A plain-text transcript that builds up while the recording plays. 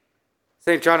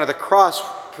St. John of the Cross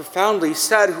profoundly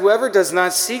said, "Whoever does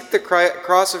not seek the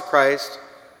cross of Christ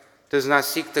does not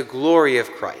seek the glory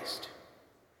of Christ."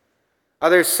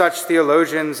 Other such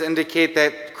theologians indicate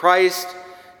that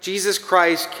Jesus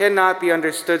Christ, cannot be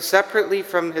understood separately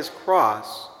from his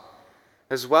cross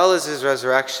as well as his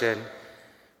resurrection,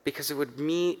 because it would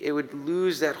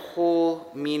lose that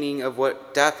whole meaning of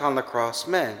what death on the cross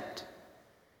meant.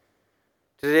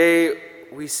 Today,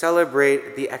 we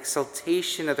celebrate the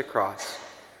exaltation of the cross.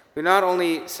 We not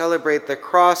only celebrate the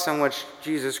cross on which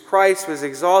Jesus Christ was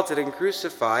exalted and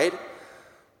crucified,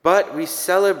 but we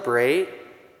celebrate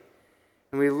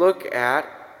and we look at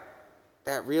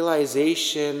that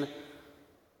realization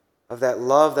of that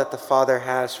love that the Father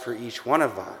has for each one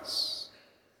of us.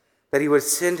 That he would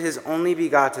send his only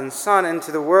begotten Son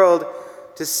into the world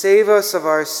to save us of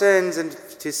our sins and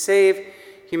to save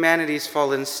humanity's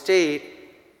fallen state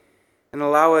and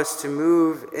allow us to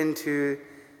move into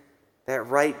that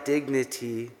right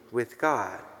dignity with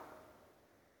God.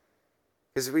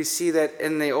 Because we see that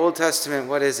in the Old Testament,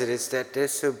 what is it? It's that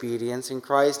disobedience, and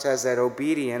Christ has that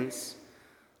obedience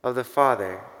of the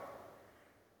Father.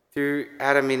 Through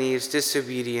Adam and Eve's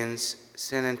disobedience,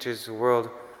 sin enters the world,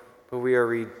 but we are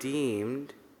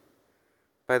redeemed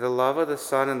by the love of the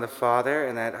Son and the Father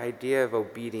and that idea of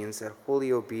obedience, that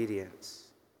holy obedience.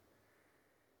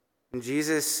 And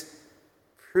Jesus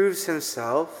proves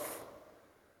himself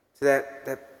to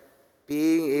that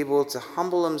being able to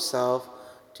humble himself,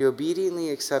 to obediently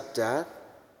accept death,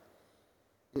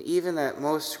 and even that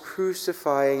most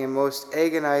crucifying and most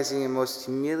agonizing and most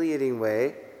humiliating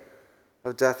way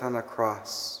of death on the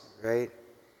cross, right?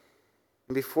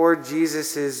 And before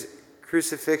Jesus'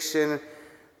 crucifixion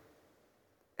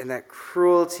and that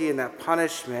cruelty and that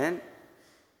punishment,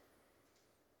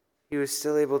 he was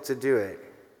still able to do it.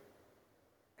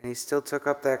 And he still took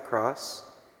up that cross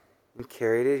and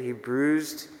carried it. He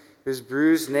was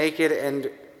bruised, naked, and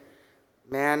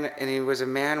he was a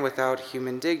man without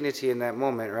human dignity in that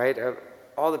moment, right? Of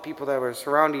all the people that were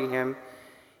surrounding him,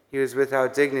 he was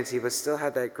without dignity, but still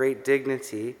had that great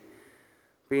dignity,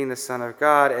 being the Son of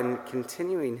God and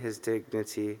continuing his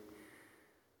dignity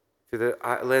through the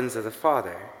lens of the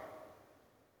Father.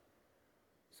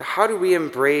 So how do we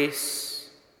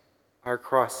embrace our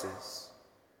crosses?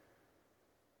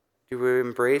 Do we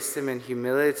embrace them in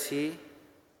humility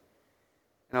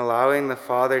and allowing the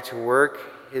Father to work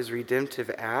his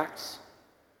redemptive acts?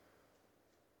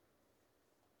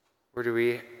 Or do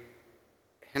we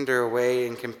hinder away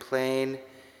and complain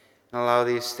and allow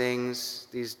these things,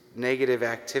 these negative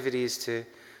activities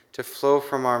to flow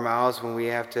from our mouths when we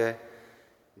have to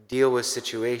deal with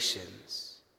situations?